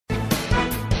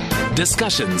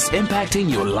Discussions impacting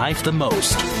your life the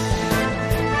most.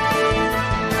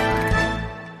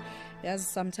 Yes,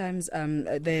 sometimes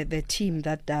the team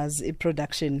that does a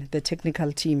production, the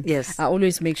technical team, yes, I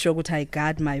always make sure that I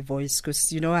guard my voice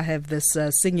because, I have this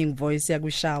singing voice,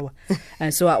 shower.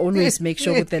 And so I always make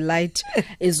sure that the light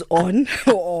is on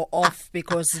or off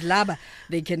because laba,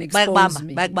 they can expose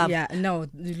me. Yeah, no,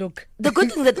 look. The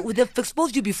good thing that they've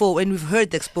exposed you before and we've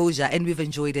heard the exposure and we've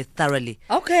enjoyed it thoroughly.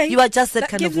 Okay. You are just that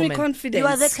kind of gives me woman. Confidence. You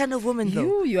are that kind of woman,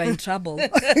 though. You are in trouble.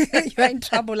 You are in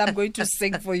trouble. I'm going to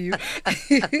sing for you.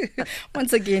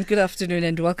 Once again, good afternoon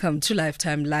and welcome to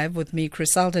Lifetime Live with me,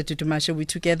 Crisalda Tutumasha. We're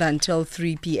together until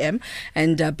 3 p.m.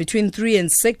 And between 3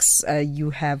 and 6,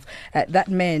 you have that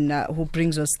man who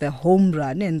brings us the home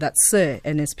run, and that's Sir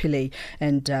Ernest Pillay.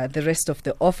 And the rest of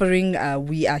the offering,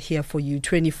 we are here for you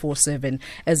 24/7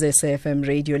 as SAFM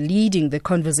Radio, leading the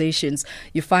conversations.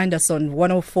 You find us on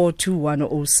 104 to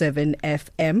 107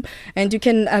 FM. And you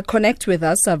can connect with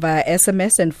us via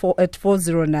SMS and at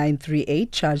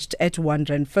 40938, charged at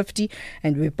 150.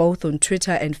 And we're both on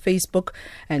Twitter and Facebook.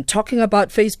 And talking about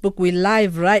Facebook, we're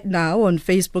live right now on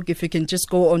Facebook. If you can just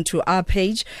go onto our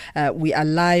page, we are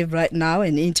live right now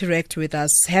and interact with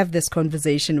us, have this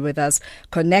conversation with us,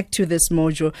 connect to this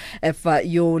mojo. If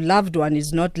your loved one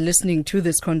is not listening to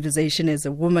this conversation as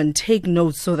a woman, take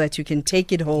notes so that you can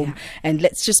take it home. And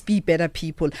let's just be better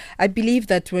people. I believe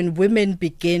that when women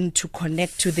begin to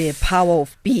connect to their power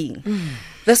of being,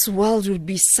 this world would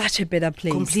be such a better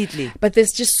place. Completely. But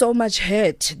there's just so much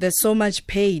hurt. There's so much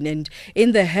pain. And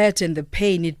in the hurt and the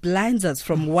pain, it blinds us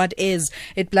from what is.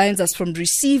 It blinds us from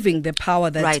receiving the power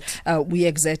that we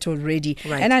exert already.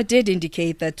 Right. And I did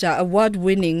indicate that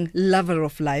award-winning lover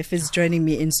of life is joining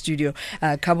me in studio.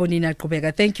 Kabonina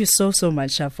Kubega, thank you so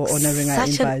much for honoring our invite.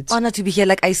 Such an honor to be here.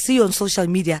 Like, I see you on social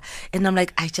media and I'm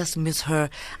like, I just miss her.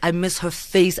 I miss her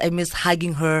face. I miss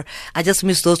hugging her. I just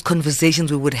miss those conversations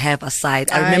we would have aside.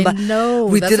 I remember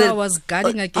that's why I was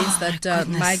guarding against that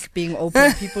mic being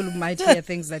open. People might hear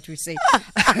things that we say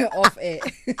off air.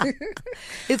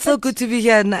 It's so good to be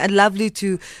here and lovely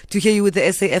to hear you with the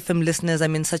SAFM listeners.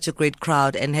 I'm in such a great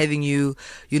crowd and having you,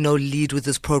 lead with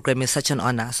this program is such an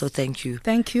honor. So thank you.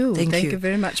 Thank you. Thank you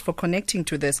very much for connecting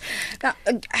to this. Now,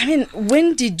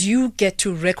 when did you get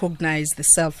to recognize the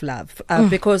self-love?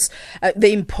 Because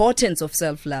the importance of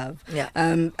self-love. Yeah.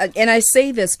 And I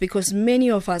say this because many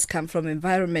of us come from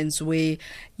environments where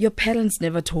your parents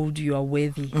never told you are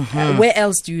worthy. Where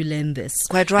else do you learn this?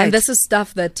 Quite right. And this is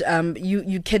stuff that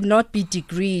you cannot be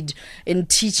degreed in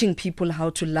teaching people how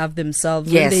to love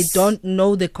themselves when they don't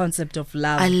know the concept of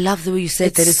love. I love the way you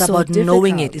said that. It's so about difficult.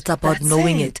 knowing it. It's about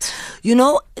knowing it.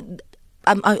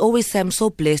 I always say I'm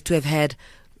so blessed to have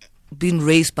been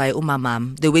raised by my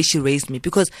mom the way she raised me,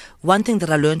 because one thing that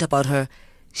I learned about her,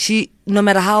 she, no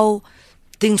matter how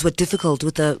things were difficult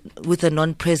with the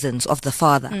non-presence of the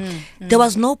father, there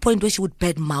was no point where she would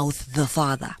badmouth the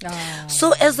father.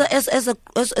 So as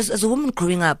a woman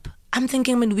growing up, I'm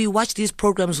thinking when we watch these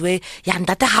programs where you know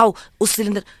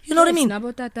what I mean?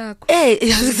 Hey,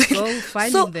 Go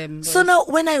finding them. So now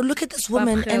when I look at this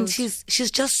woman and she's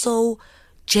just so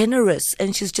generous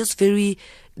and she's just very,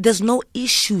 there's no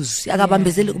issues. And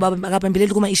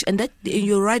that,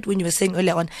 you're right when you were saying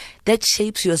earlier on, that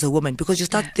shapes you as a woman because you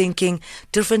start thinking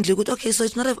differently. Okay, so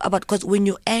it's not about, because when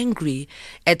you're angry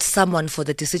at someone for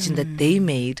the decision that they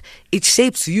made, it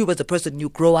shapes you as a person. You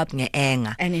grow up in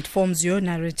anger. And it forms your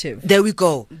narrative. There we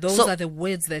go. Those are the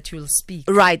words that you'll speak.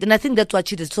 Right, and I think that's what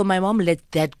she did. So my mom let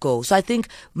that go. So I think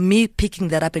me picking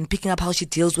that up and picking up how she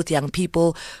deals with young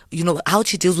people, how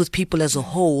she deals with people as a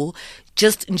whole,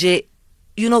 just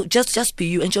be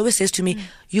you. And she always says to me,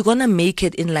 you're gonna make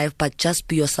it in life, but just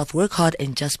be yourself. Work hard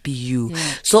and just be you.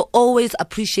 So always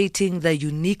appreciating the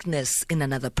uniqueness in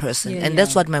another person. And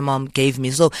that's what my mom gave me.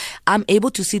 So I'm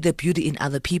able to see the beauty in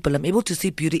other people. I'm able to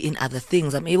see beauty in other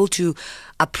things. I'm able to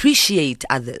appreciate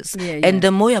others. And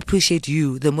the more you appreciate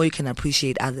you, the more you can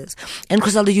appreciate others. And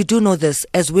Crisalda, you do know this,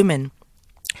 as women,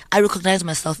 I recognize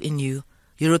myself in you.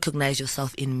 You recognize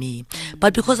yourself in me.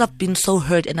 But because I've been so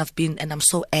hurt and I'm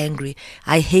so angry,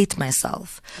 I hate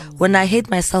myself. When I hate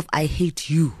myself, I hate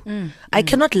you. I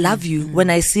cannot love you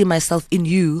when I see myself in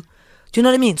you. Do you know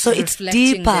what I mean? So it's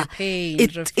deeper.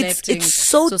 It's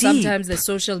so deep. Sometimes the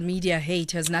social media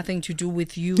hate has nothing to do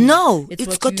with you. No, it's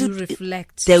what got you to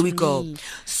reflect. There we to go. me.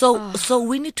 So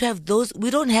we need to have those. We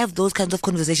don't have those kinds of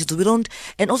conversations. We don't.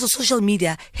 And also, social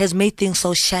media has made things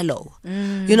so shallow.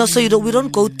 So we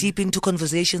don't go deep into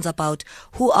conversations about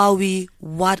who are we,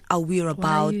 what are we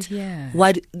about,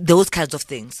 what those kinds of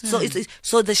things.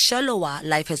 So the shallower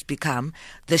life has become,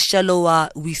 the shallower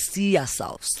we see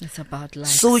ourselves. It's about life.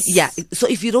 So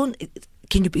if you don't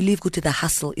can you believe Guti, the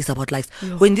hustle is about likes?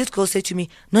 When this girl said to me,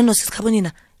 no, sis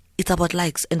Kabonina, it's about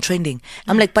likes and trending.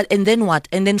 I'm like, but and then what?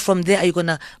 And then from there, are you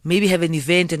gonna maybe have an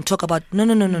event and talk about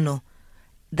no.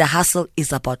 The hustle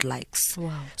is about likes.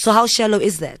 Wow. So how shallow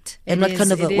is that? And what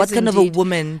kind of a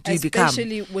woman do you become?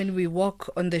 Especially when we walk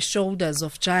on the shoulders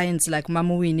of giants like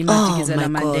Mama Winnie Oh, Madikizela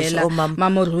my gosh. Mandela, Oh,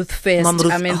 Mama Ruth First. Mama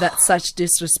Ruth- I mean, that's such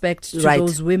disrespect to Right.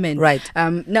 those women. Right.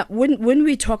 Now, when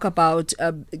we talk about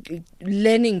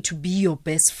learning to be your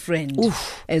best friend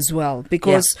as well,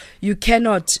 because you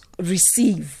cannot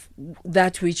receive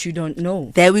that which you don't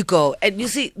know. There we go. And you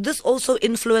see, this also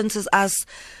influences us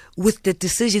with the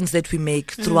decisions that we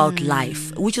make throughout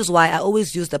life, which is why I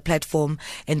always use the platform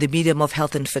and the medium of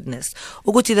health and fitness.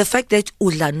 Ukuthi, the fact that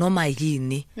ula noma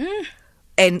yini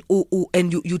and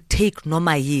you take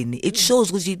noma yini, it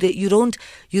shows ukuthi that you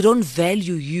don't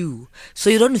value you. So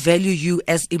you don't value you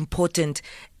as important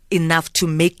enough to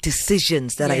make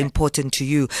decisions that are important to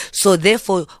you. So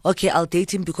therefore, okay, I'll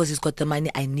date him because he's got the money.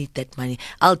 I need that money.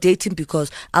 I'll date him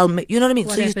because I'll make, you know what I mean?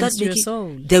 What so you happens start to your making,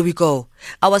 soul? there we go.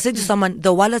 I was saying to someone,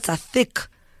 the wallets are thick,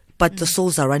 but the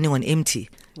souls are running on empty,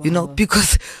 you know,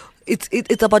 because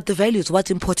it's about the values,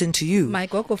 what's important to you. My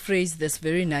Gogo phrased this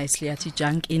very nicely at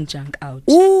junk in, junk out.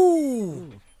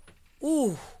 Ooh.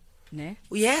 Ne?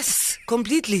 Yes,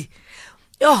 completely.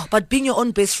 Oh, but being your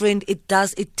own best friend, it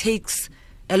takes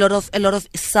a lot of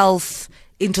self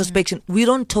introspection. We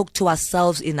don't talk to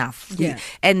ourselves enough.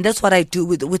 And that's what I do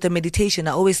with the meditation.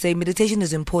 I always say meditation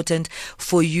is important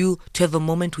for you to have a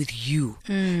moment with you.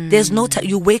 There's no time.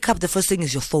 You wake up, the first thing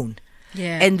is your phone.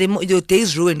 And your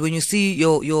day's ruined when you see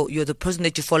you're the person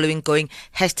that you're following going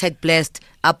 #blessed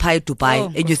up high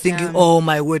Dubai, and you're thinking, oh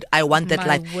my word, I want that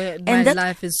life. My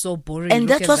life is so boring. And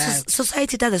Look that's at what that.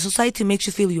 society does. The society makes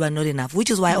you feel you are not enough,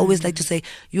 which is why I always like to say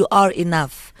you are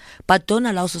enough, but don't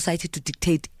allow society to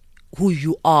dictate who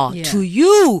you are to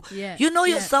you. You know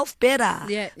yourself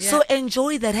better. So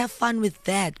enjoy that, have fun with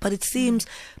that. But it seems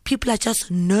people are just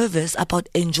nervous about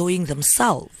enjoying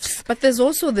themselves. But there's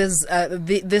also this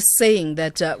saying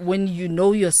that when you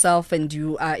know yourself and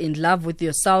you are in love with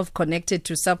yourself, connected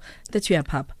to self, that you are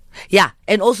pap. Yeah,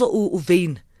 and also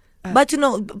vain. But you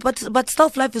know, but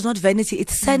self-love is not vanity,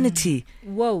 it's sanity.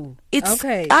 Whoa. It's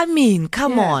okay. I mean,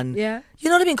 come on. Yeah. You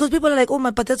know what I mean? Because people are like, oh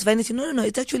my, but that's vanity. No,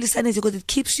 it's actually sanity because it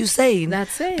keeps you sane.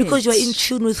 That's it. Because you're in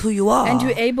tune with who you are. And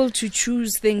you're able to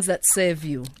choose things that serve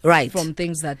you. Right. From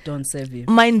things that don't serve you.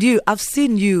 Mind you, I've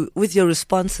seen you with your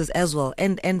responses as well.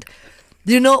 And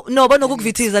you know, no, but no, but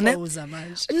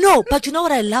you know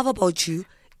what I love about you?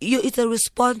 It's a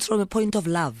response from a point of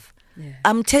love.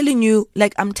 I'm telling you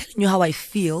how I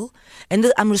feel,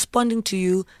 and I'm responding to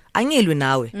you.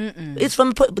 It's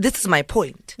from this is my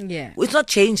point. It's not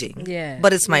changing.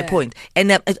 But it's my point,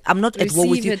 and I'm not at war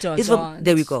with you. It's from,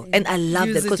 there we go, and I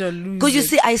love that because you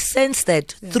see, I sense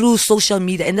that through social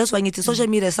media, and that's why social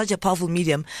media is such a powerful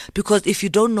medium. Because if you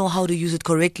don't know how to use it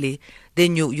correctly,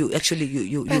 then you'll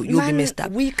be messed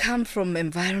up. We come from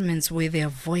environments where there are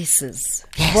voices,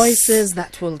 voices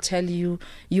that will tell you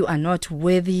you are not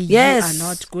worthy, you are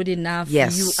not good enough,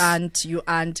 you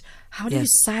aren't. How do you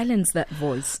silence that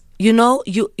voice? You know,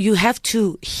 you have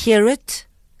to hear it,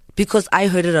 because I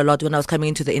heard it a lot when I was coming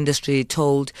into the industry,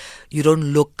 told you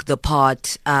don't look the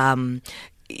part.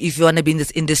 If you want to be in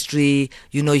this industry,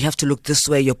 you know, you have to look this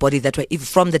way, your body that way. If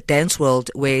from the dance world,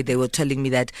 where they were telling me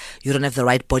that you don't have the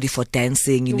right body for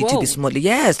dancing, you need to be smaller.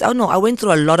 Yes, oh no, I went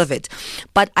through a lot of it.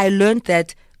 But I learned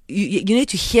that you need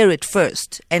to hear it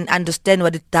first and understand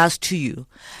what it does to you.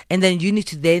 And then you need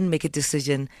to then make a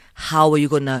decision. How are you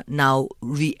going to now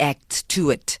react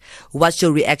to it? What's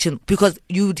your reaction? Because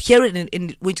you hear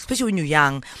it, especially when you're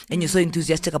young and you're so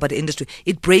enthusiastic about the industry,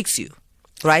 it breaks you,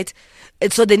 right?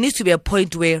 And so there needs to be a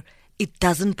point where it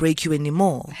doesn't break you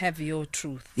anymore. Have your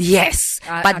truth. Yes.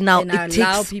 But now it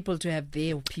allow people to have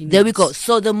their opinion. There we go.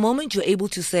 So the moment you're able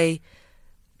to say,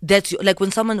 that's like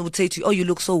when someone would say to you, oh, you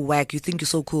look so whack, you think you're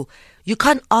so cool. You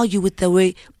can't argue with the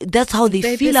way, that's how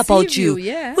they feel about you,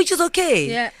 which is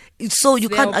okay. So you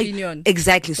can't opinion.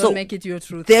 Exactly. Don't so make it your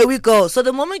truth. There we go. So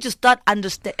the moment you start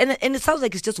understand, and it sounds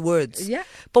like it's just words.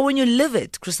 But when you live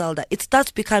it, Crisalda, it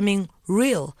starts becoming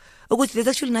real. There's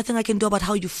actually nothing I can do about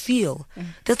how you feel.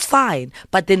 That's fine.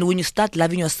 But then when you start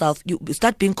loving yourself, you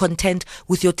start being content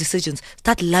with your decisions.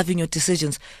 Start loving your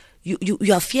decisions. You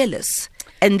are fearless.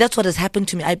 And that's what has happened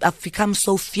to me. I've become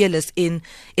so fearless in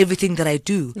everything that I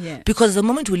do. Because the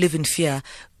moment we live in fear,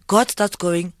 God starts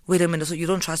going, wait a minute, so you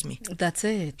don't trust me. That's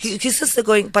it. He's just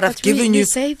going, but I've given we you.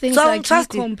 say things so like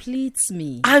trust he you. completes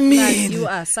me. I mean, like you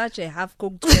are such a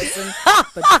half-cooked person.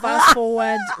 But fast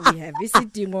forward, we have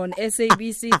visiting on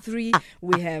SABC3.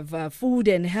 We have food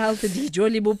and health, the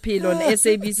Jolly Pill on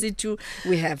SABC2.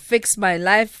 We have Fix My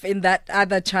Life in that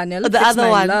other channel. The Fix other My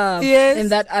one, Love yes. in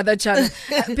that other channel.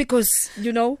 Because,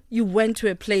 you went to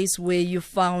a place where you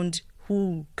found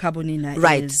who Carbonina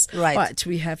is. Right. But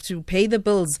we have to pay the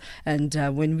bills. And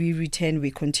when we return,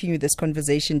 we continue this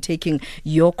conversation, taking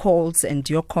your calls and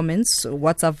your comments. So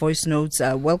WhatsApp voice notes,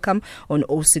 welcome on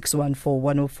 0614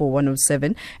 104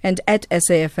 107. And at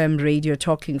SAFM Radio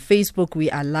Talking Facebook, we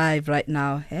are live right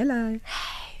now. Hello.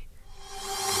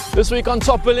 This week on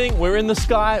Top Billing, we're in the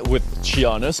sky with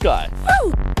Chiana Sky.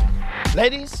 Woo!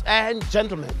 Ladies and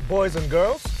gentlemen, Boys and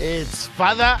girls, it's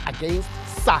father against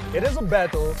son. it is a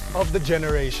battle of the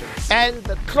generations. And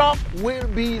the clock will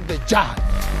be the judge.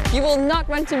 You will not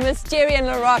want to miss Jerry and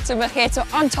Lerato Macheto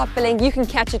on Top Billing. You can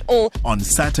catch it all on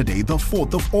Saturday, the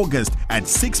 4th of August at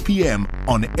 6 p.m.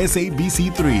 on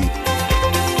SABC3.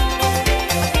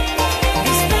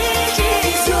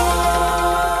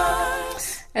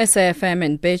 SAFM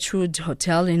and Birchwood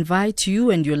Hotel invite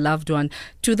you and your loved one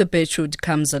to the Birchwood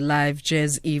Comes Alive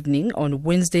Jazz Evening on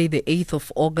Wednesday, the 8th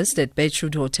of August at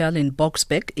Birchwood Hotel in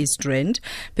Boksburg, East Rand.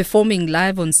 Performing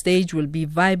live on stage will be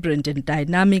vibrant and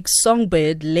dynamic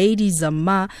songbird Lady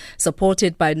Zama,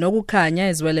 supported by Nogukanya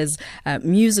as well as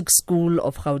Music School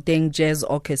of Gauteng Jazz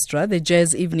Orchestra. The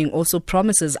Jazz Evening also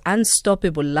promises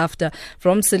unstoppable laughter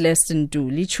from Celeste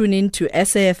Nduli. Tune in to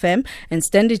SAFM and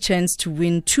stand a chance to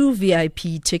win 2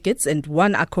 VIP tickets and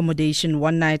one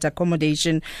night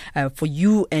accommodation for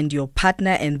you and your partner,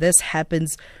 and this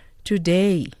happens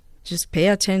today. Just pay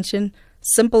attention.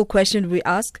 Simple question we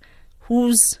ask: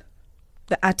 who's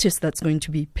the artist that's going to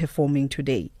be performing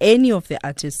today? Any of the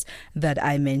artists that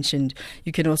I mentioned.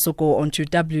 You can also go on to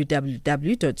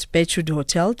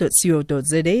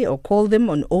www.birchwoodhotel.co.za or call them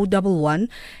on 011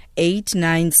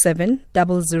 897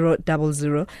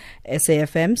 0000.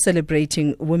 SAFM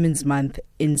celebrating Women's Month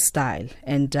in style.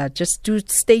 And just do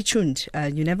stay tuned.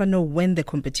 You never know when the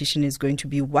competition is going to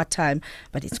be, what time,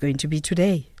 but it's going to be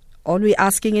today. All we're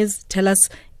asking is tell us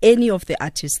any of the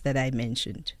artists that I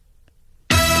mentioned.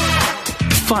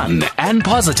 Fun and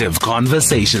positive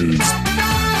conversations.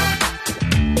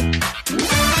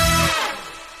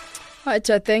 All right,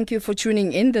 thank you for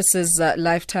tuning in. This is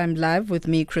Lifetime Live with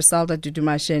me, Crisalda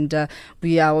Dudumash, and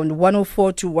we are on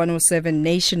 104 to 107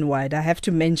 nationwide. I have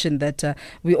to mention that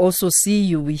we also see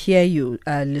you, we hear you,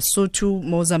 Lesotho,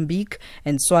 Mozambique,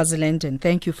 and Swaziland, and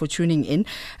thank you for tuning in.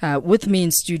 With me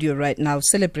in studio right now,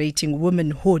 celebrating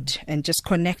womanhood and just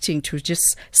connecting to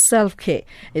just self-care,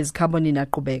 is Carbonina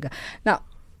Qubega. Now,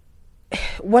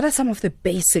 what are some of the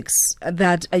basics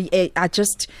that are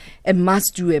just a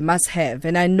must do, a must have?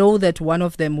 And I know that one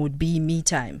of them would be me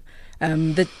time,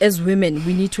 that as women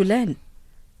we need to learn.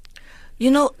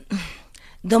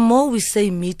 The more we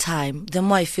say me time, the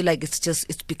more I feel like it's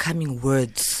becoming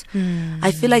words.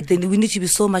 I feel like we need to be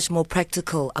so much more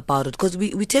practical about it, because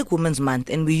we take Women's Month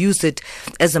and we use it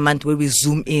as a month where we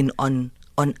zoom in on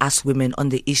us women, on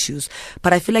the issues.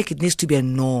 But I feel like it needs to be a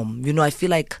norm. I feel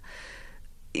like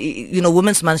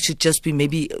Women's Month should just be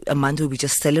maybe a month where we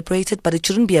just celebrate it, but it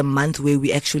shouldn't be a month where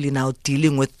we actually now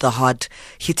dealing with the hard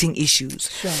hitting issues.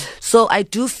 Sure. So I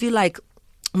do feel like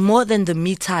more than the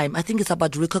me time, I think it's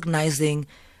about recognizing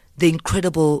the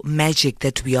incredible magic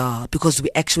that we are, because we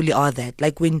actually are that.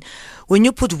 Like when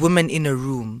you put women in a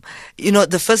room,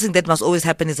 the first thing that must always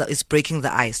happen is breaking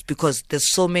the ice, because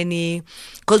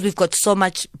because we've got so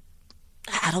much,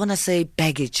 I don't want to say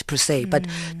baggage per se, but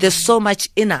there's so much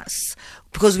in us,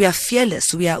 because we are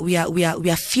fearless. We are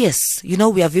fierce.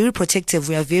 We are very protective.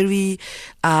 We are very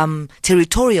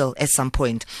territorial at some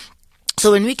point.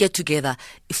 So when we get together,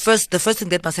 the first thing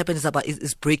that must happen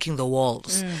is breaking the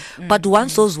walls. But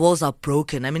once those walls are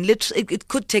broken, I mean, it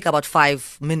could take about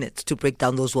 5 minutes to break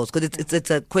down those walls, because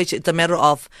it's a question. It's a matter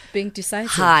of being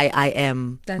decisive. Hi, I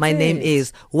am. My name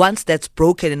is. Once that's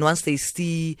broken, and once they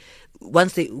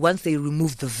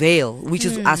remove the veil, which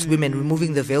is us women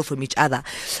removing the veil from each other,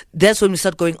 that's when we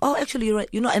start going, oh, actually you're right.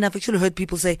 And I've actually heard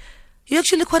people say, you're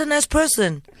actually quite a nice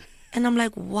person. And I'm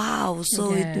like, wow.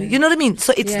 So, you know what I mean?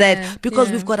 So it's that, because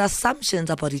we've got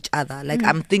assumptions about each other. Like,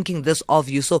 I'm thinking this of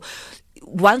you. So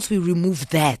once we remove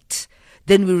that,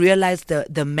 then we realize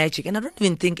the magic. And I don't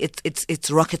even think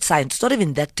it's rocket science. It's not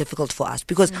even that difficult for us,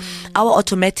 because our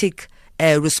automatic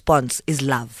response is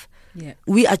love. Yeah.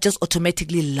 we are just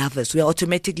automatically lovers. We are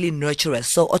automatically nurturers.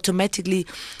 So automatically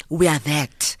we are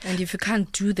that. And if you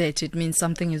can't do that, it means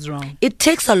something is wrong. It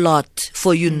takes a lot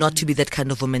for you not to be that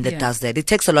kind of woman that Yeah. does that. It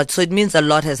takes a lot. So it means a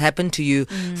lot has happened to you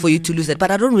for you to lose that.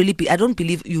 But I don't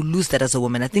believe you lose that as a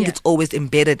woman. I think Yeah. it's always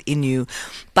embedded in you.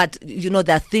 But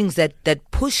there are things that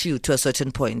push you to a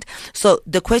certain point. So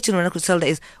the question when I could tell that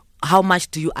is, how much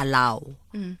do you allow?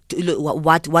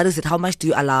 What is it? How much do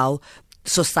you allow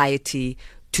society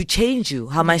to change you?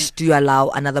 How much do you allow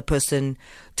another person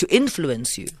to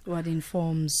influence you? What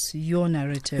informs your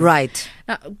narrative? Right.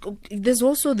 Now, there's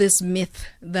also this myth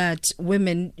that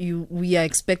women, we are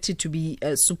expected to be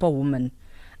a superwoman.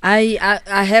 I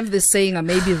have this saying, I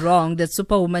may be wrong, that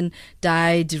Superwoman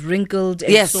died wrinkled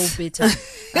and Yes. so bitter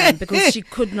because she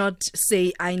could not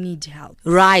say, I need help.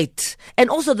 Right. And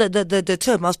also the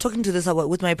term, I was talking to this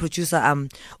with my producer,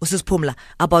 Usis Pumla,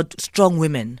 about strong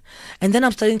women. And then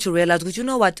I'm starting to realize, because you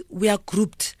know what, we are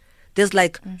grouped. There's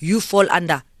like, you fall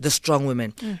under the strong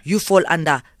women. You fall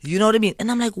under, you know what I mean?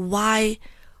 And I'm like, why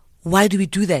do we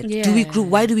do that?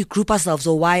 Why do we group ourselves,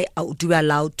 or why do we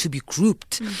allow to be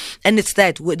grouped? And it's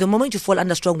that the moment you fall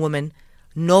under strong woman,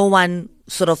 no one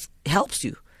sort of helps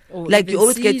you. Or Like even you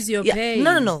always sees get your pain.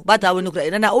 No. But I will look,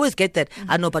 and I always get that.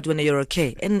 I know, but when you're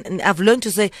okay, and I've learned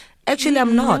to say, actually,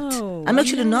 I'm not. No, I'm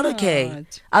actually not okay.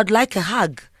 not. I'd like a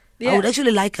hug. Yeah. I would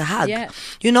actually like a hug. Yeah.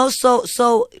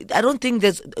 So I don't think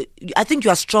I think you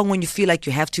are strong when you feel like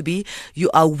you have to be. You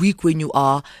are weak when you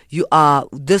are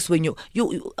this when you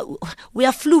we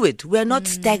are fluid. We are not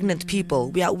stagnant people.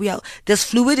 We are there's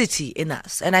fluidity in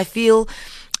us. And I feel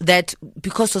that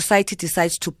because society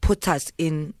decides to put us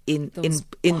in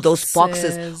those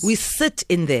boxes, we sit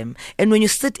in them. And when you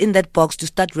sit in that box, you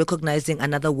start recognizing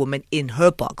another woman in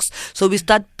her box. So we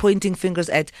start pointing fingers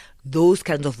at those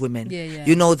kinds of women. Yeah.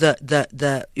 You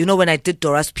know, when I did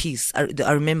Dora's piece, I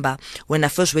remember when I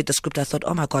first read the script, I thought,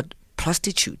 oh my God,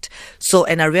 prostitute. So,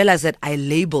 and I realized that I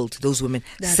labeled those women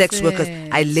That's sex workers. it.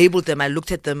 I labeled them. I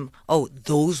looked at them. Oh,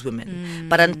 those women.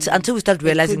 But until we start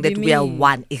realizing could that be we are me.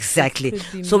 one, exactly. It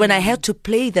could be So when I me. had to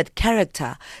play that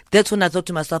character, that's when I thought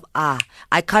to myself, I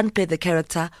can't play the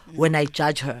character when I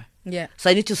judge her. Yeah. So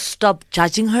I need to stop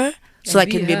judging her so And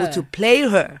I can be be able her. to play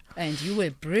her. And you were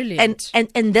brilliant.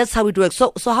 And that's how it works.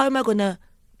 So how am I gonna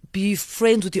be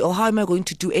friends with you, or how am I going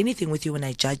to do anything with you when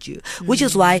I judge you? Which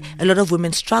is why a lot of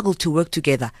women struggle to work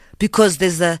together, because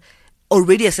there's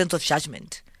already a sense of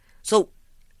judgment. So,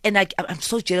 and I'm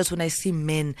so jealous when I see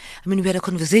men. I mean, we had a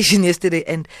conversation yesterday,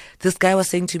 and this guy was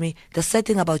saying to me, the sad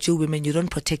thing about you women, you don't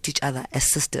protect each other as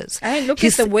sisters. And look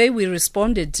at the way we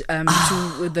responded to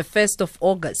the 1st of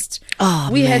August.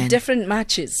 We man. had different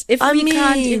matches. If we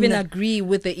can't even agree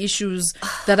with the issues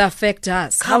that affect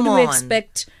us, how Come do we on.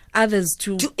 expect others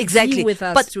to exactly be with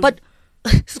us, but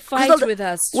fight Crystal, with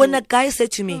us? When a guy said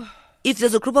to me, if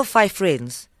there's a group of 5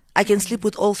 friends, I can sleep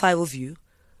with all 5 of you.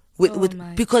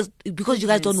 my Because you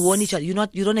guys don't want each other, you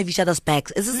don't have each other's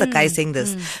backs. This is a guy saying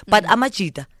this. But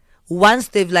Amachita, once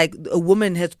they've like a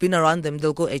woman has been around them,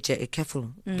 they'll go, hey, careful,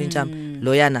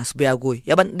 loyanas,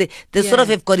 yeah, but they sort of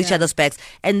have got each other's backs,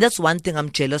 and that's one thing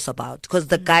I'm jealous about, because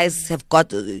the guys they've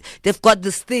got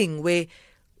this thing where,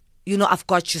 you know, I've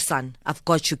got you, son, I've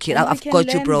got you, kid, And we I've can got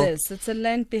you, learn bro. This. It's a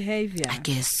learned behavior. I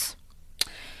guess.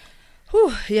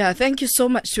 Whew, yeah, thank you so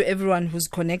much to everyone who's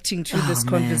connecting to this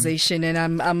conversation, and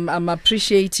I'm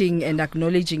appreciating and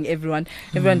acknowledging everyone.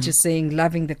 Everyone just saying,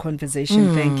 loving the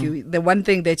conversation. Thank you. The one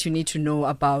thing that you need to know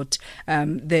about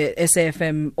the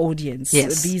SAFM audience,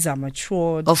 Yes. these are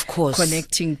matured, Of course.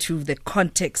 connecting to the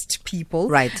context people,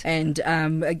 Right. And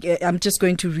I'm just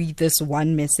going to read this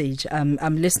one message.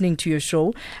 I'm listening to your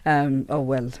show. I'm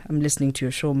listening to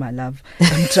your show, my love.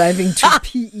 I'm driving to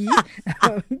PE.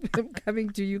 I'm coming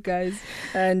to you guys.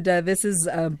 And this is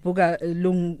Buga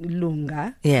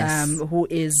Lunga, Yes. who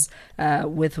is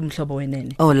with Mhlobo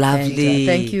Wenene. Oh, lovely.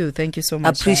 And, thank you so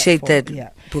much. Appreciate that, Yeah.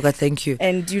 Buga, thank you.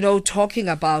 And, you know, talking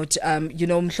about,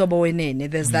 Mhlobo Wenene,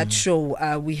 there's that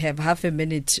show, we have half a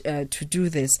minute to do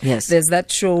this. Yes. There's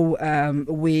that show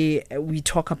where we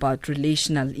talk about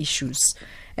relational issues.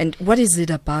 And what is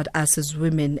it about us as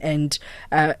women and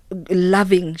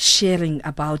loving, sharing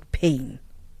about pain?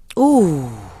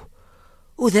 Oh,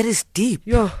 that is deep.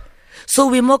 Yo. So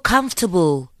we're more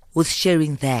comfortable with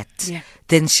sharing that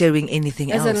than sharing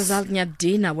anything As else. a result,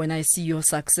 nyadina, when I see your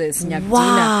success, nyadina,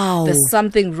 Wow. there's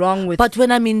something wrong with. But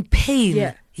when I'm in pain,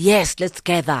 Yeah. yes, let's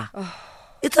gather.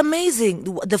 It's amazing.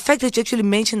 The fact that you actually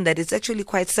mentioned that, it's actually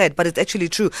quite sad, but it's actually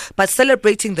true. But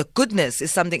celebrating the goodness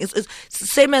is something. It's the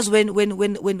same as when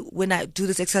I do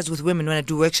this exercise with women, when I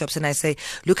do workshops and I say,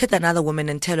 look at another woman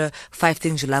and tell her 5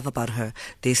 things you love about her.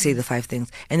 They say the 5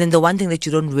 things. And then the one thing that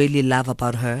you don't really love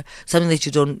about her, something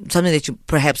that you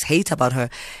perhaps hate about her.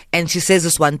 And she says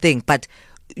this one thing, but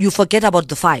you forget about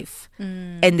the 5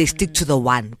 and they stick to the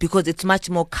 1 because it's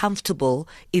much more comfortable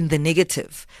in the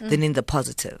negative than in the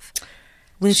positive.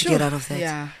 We need to get out of that.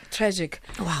 Yeah, tragic.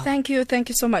 Wow. Thank you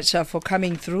so much for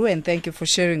coming through, and thank you for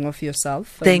sharing of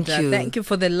yourself. Thank and, you. Thank you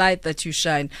for the light that you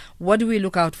shine. What do we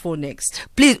look out for next?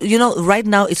 Please, right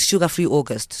now it's Sugar-Free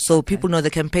August. So people know the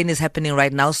campaign is happening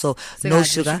right now. So no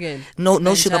sugar,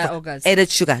 no sugar, added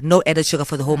sugar, no added sugar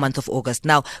for the whole month of August.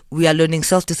 Now we are learning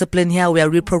self-discipline here. We are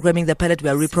reprogramming the palate. We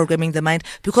are reprogramming the mind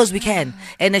because we can.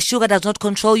 And as sugar does not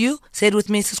control you, say it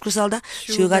with me, Sis Griselda.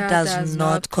 Sugar does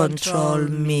not control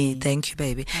me. Thank you,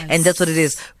 baby. Nice. And that's what it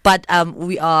is. But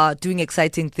we are doing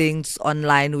exciting things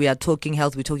online. We are talking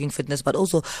health, we're talking fitness, but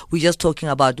also we're just talking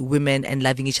about women and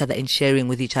loving each other and sharing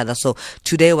with each other. So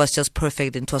today was just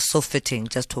perfect and it was so fitting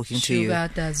just talking to you. Sugar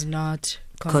does not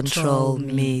control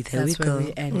me. There That's we go. Where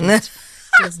we end it.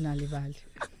 Cheers, Nalibali.